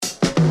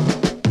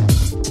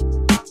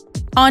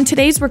On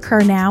today's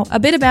Recur Now, a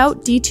bit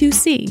about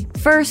D2C.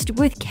 First,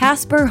 with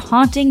Casper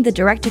haunting the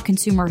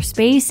direct-to-consumer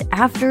space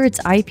after its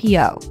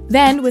IPO.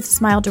 Then, with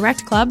Smile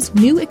Direct Club's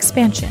new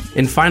expansion.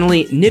 And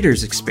finally,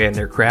 knitters expand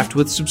their craft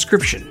with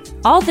subscription.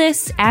 All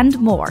this and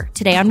more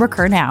today on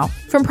Recur Now.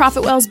 From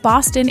ProfitWell's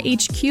Boston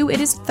HQ,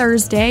 it is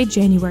Thursday,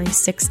 January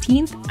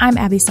 16th. I'm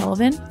Abby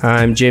Sullivan.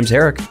 I'm James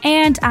Herrick.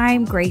 And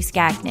I'm Grace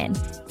Gagnon.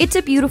 It's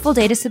a beautiful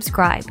day to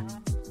subscribe.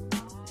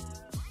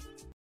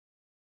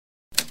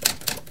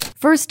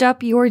 First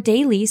up, your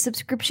daily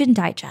subscription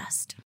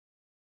digest.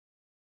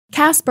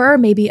 Casper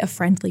may be a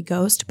friendly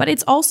ghost, but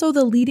it's also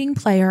the leading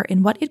player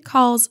in what it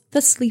calls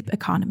the sleep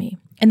economy.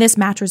 And this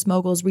mattress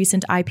mogul's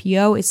recent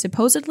IPO is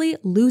supposedly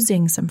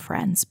losing some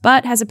friends,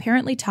 but has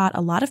apparently taught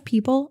a lot of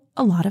people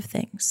a lot of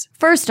things.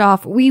 First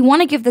off, we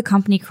want to give the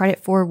company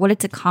credit for what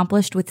it's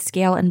accomplished with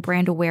scale and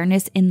brand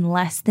awareness in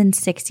less than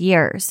 6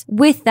 years.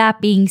 With that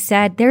being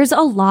said, there's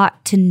a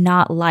lot to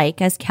not like,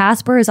 as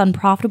Casper is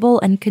unprofitable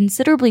and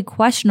considerably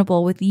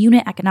questionable with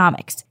unit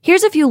economics.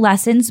 Here's a few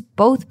lessons,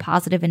 both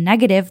positive and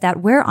negative,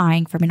 that we're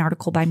eyeing from an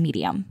article by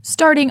Medium.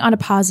 Starting on a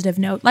positive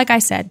note, like I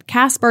said,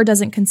 Casper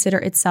doesn't consider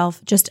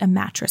itself just a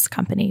mattress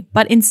company,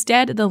 but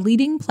instead the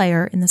leading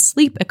player in the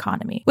sleep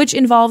economy, which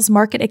involves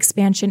market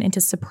expansion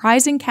into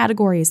surprising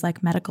categories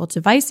like medical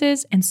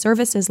devices and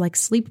services like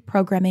sleep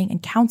programming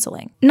and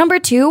counseling. Number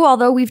two,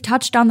 although we've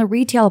touched on the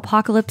retail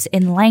apocalypse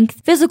in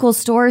length, physical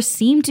stores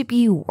seem to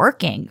be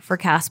working for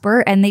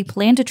Casper, and they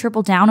plan to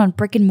triple down on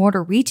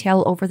brick-and-mortar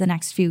retail over the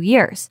next few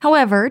years.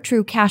 However,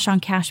 true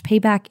cash-on-cash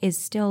payback is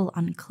still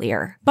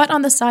unclear. But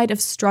on the side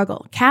of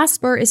struggle,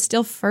 Casper is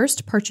still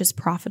first purchase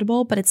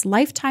profitable, but its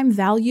lifetime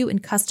value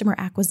and customer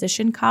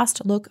acquisition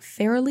cost look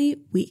fairly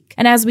weak.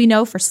 And as we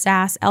know, for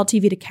SaaS,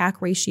 LTV to CAC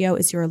ratio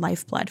is your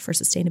lifeblood for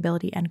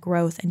sustainability and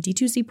growth, and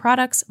D2C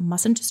products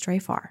mustn't stray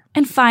far.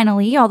 And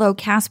finally, although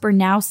Casper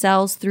now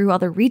sells through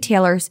other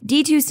retailers,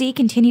 D2C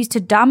continues to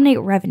dominate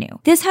revenue.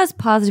 This has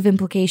positive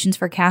implications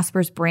for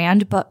Casper's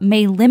brand, but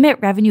may limit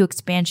revenue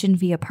expansion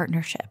via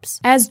partnerships.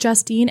 As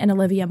Justine and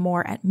Olivia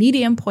Moore at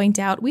Medium point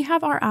out, we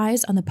have our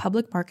eyes on the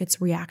public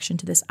market's reaction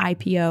to this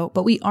IPO,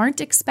 but we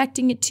aren't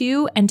expecting it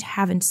to and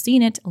haven't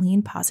seen it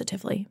lean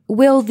positively.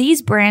 Will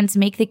these brands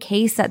make the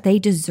case that they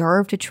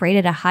deserve to trade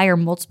at a higher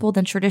multiple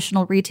than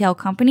traditional retail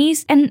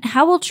companies? And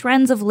how will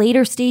trends of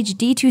later stage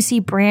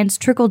D2C brands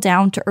trickle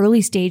down to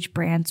early stage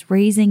brands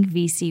raising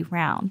VC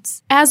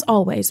rounds? As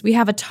always, we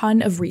have a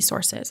ton of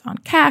resources on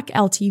CAC,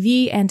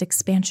 LTV, and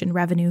expansion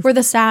revenue for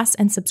the SaaS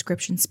and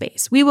subscription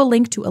space. We will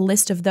link to a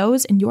list of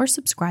those in your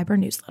subscriber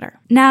newsletter.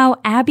 Now,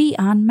 Abby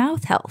on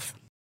mouth health.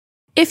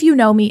 If you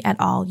know me at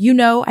all, you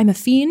know I'm a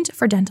fiend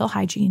for dental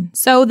hygiene.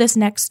 So this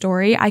next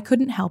story I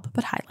couldn't help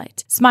but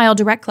highlight. Smile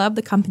Direct Club,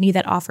 the company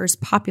that offers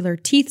popular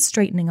teeth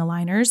straightening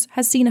aligners,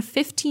 has seen a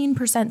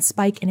 15%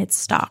 spike in its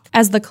stock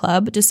as the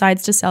club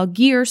decides to sell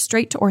gear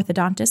straight to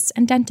orthodontists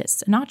and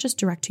dentists, and not just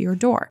direct to your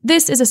door.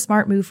 This is a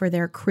smart move for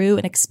their crew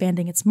in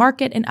expanding its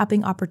market and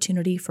upping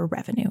opportunity for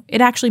revenue.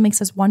 It actually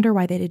makes us wonder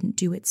why they didn't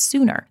do it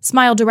sooner.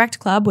 Smile Direct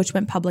Club, which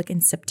went public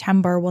in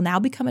September, will now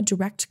become a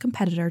direct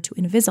competitor to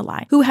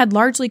Invisalign, who had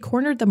largely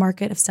cornered the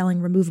market of selling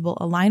removable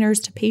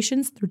aligners to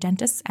patients through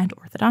dentists and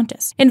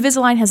orthodontists.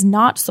 Invisalign has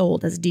not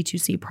sold as a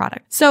D2C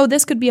product, so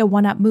this could be a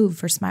one-up move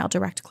for Smile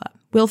Direct Club.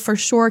 We'll for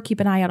sure keep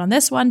an eye out on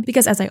this one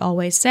because, as I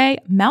always say,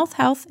 mouth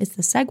health is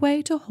the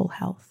segue to whole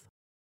health.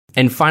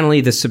 And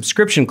finally, the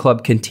subscription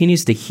club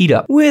continues to heat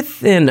up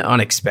with an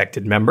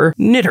unexpected member,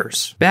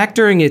 Knitters. Back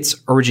during its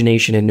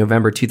origination in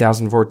November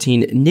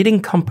 2014,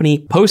 knitting company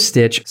Post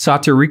Stitch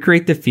sought to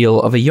recreate the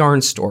feel of a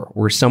yarn store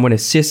where someone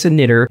assists a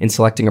knitter in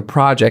selecting a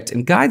project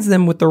and guides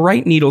them with the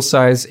right needle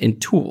size and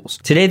tools.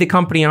 Today, the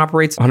company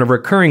operates on a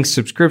recurring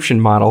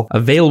subscription model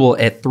available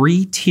at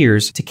 3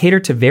 tiers to cater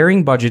to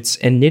varying budgets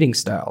and knitting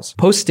styles.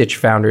 Post Stitch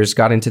founders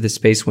got into the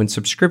space when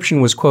subscription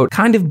was, quote,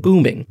 kind of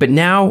booming, but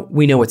now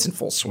we know it's in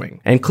full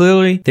swing. And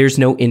clearly, there's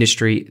no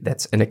industry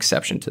that's an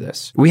exception to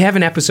this. We have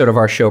an episode of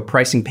our show,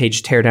 Pricing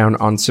Page Teardown,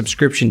 on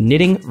subscription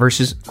knitting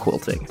versus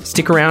quilting.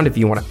 Stick around if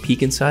you want to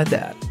peek inside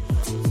that.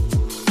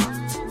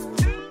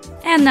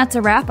 And that's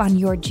a wrap on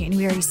your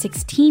January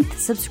 16th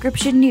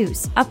subscription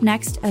news. Up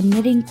next, a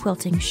knitting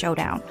quilting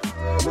showdown.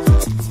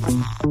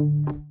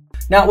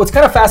 Now, what's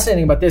kind of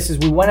fascinating about this is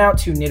we went out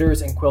to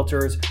knitters and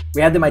quilters.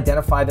 We had them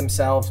identify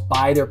themselves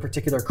by their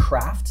particular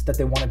craft that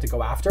they wanted to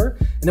go after.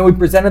 And then we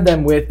presented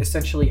them with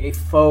essentially a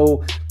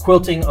faux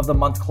quilting of the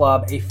month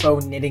club, a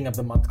faux knitting of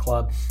the month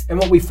club. And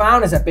what we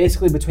found is that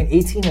basically between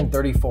 18 and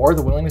 34,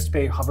 the willingness to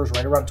pay hovers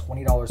right around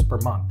 $20 per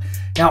month.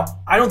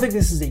 Now, I don't think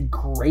this is a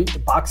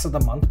great box of the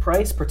month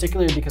price,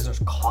 particularly because there's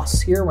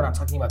costs here. We're not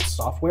talking about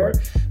software.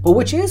 But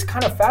which is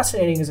kind of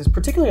fascinating is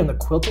particularly on the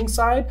quilting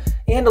side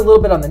and a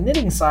little bit on the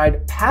knitting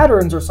side, patterns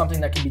returns are something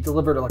that can be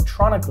delivered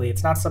electronically.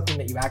 It's not something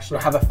that you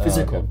actually have a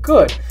physical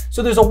good.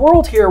 So there's a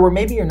world here where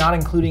maybe you're not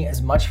including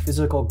as much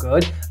physical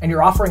good and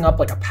you're offering up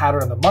like a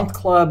pattern of the month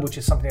club, which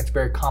is something that's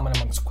very common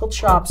amongst quilt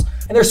shops.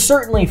 And there's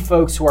certainly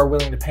folks who are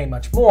willing to pay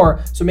much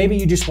more. So maybe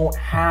you just won't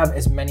have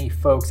as many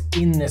folks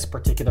in this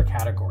particular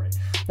category.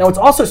 Now, what's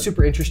also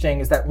super interesting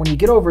is that when you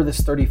get over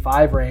this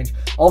 35 range,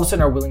 all of a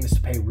sudden our willingness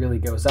to pay really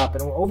goes up.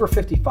 And over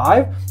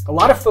 55, a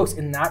lot of folks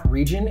in that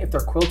region, if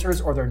they're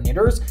quilters or they're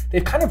knitters,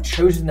 they've kind of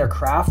chosen their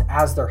craft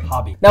as their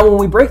hobby. Now, when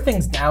we break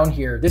things down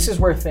here, this is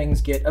where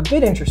things get a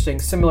bit interesting,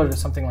 similar to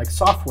something like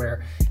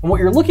software. And what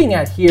you're looking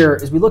at here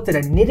is we looked at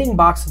a knitting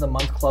box of the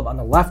month club on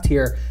the left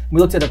here, and we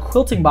looked at a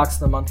quilting box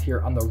of the month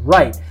here on the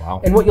right.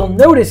 Wow. And what you'll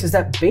notice is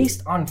that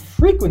based on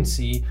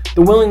frequency,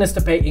 the willingness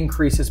to pay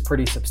increases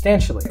pretty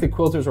substantially. The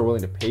quilters are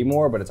willing to pay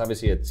more, but it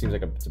seems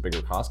like it's a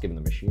bigger cost given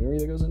the machinery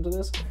that goes into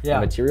this, Yeah.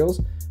 the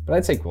materials. But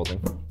I'd say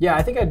quilting. Yeah,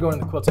 I think I'd go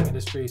into the quilting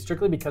industry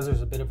strictly because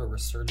there's a bit of a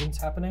resurgence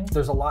happening.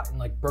 There's a lot in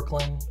like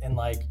Brooklyn and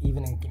like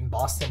even in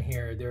Boston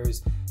here,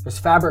 there's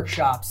fabric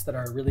shops that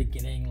are really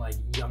getting like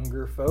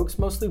younger folks,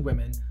 mostly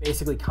women,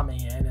 basically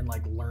coming in and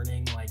like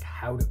learning like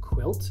how to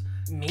quilt,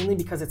 mainly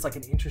because it's like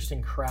an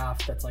interesting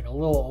craft that's like a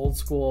little old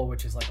school,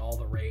 which is like all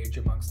the rage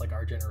amongst like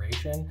our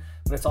generation,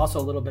 but it's also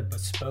a little bit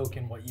bespoke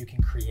in what you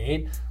can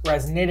create.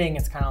 Whereas knitting,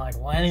 it's kind of like,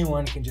 well,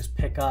 anyone can just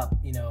pick up,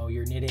 you know,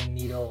 your knitting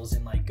needles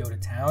and like go to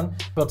town.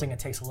 Quilting, it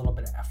takes a little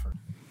bit of effort.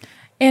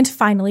 And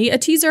finally, a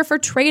teaser for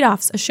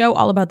Trade-Offs, a show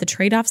all about the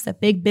trade-offs that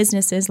big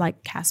businesses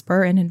like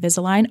Casper and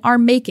Invisalign are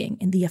making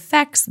and the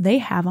effects they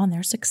have on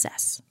their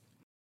success.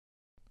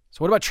 So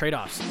what about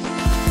trade-offs?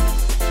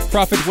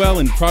 Profitwell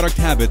and Product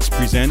Habits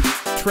present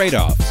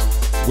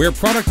Trade-Offs, where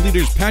product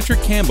leaders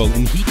Patrick Campbell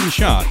and Heaton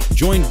Shah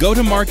join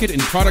go-to-market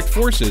and product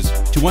forces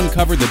to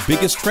uncover the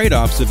biggest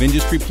trade-offs of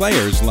industry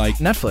players like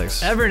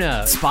Netflix,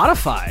 Evernote,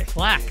 Spotify,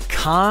 Slack,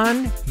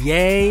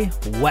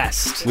 Kanye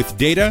West. with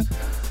data,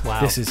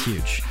 wow, This is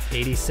huge.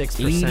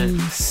 86%.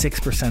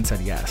 86% said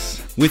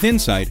yes. with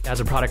insight, As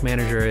a product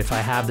manager, if I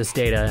have this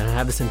data and I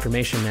have this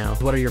information now,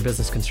 what are your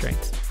business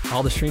constraints?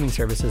 All the streaming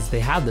services,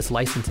 they have this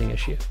licensing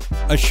issue.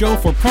 a show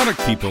for product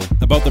people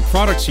about the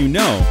products you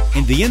know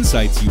and the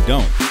insights you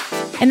don't.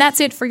 And that's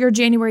it for your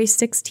January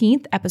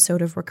 16th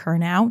episode of Recur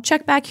Now.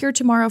 Check back here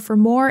tomorrow for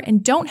more,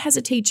 and don't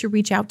hesitate to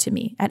reach out to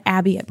me at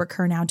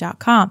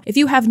abby@recurnow.com if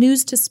you have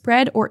news to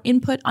spread or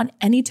input on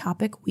any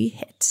topic we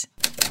hit.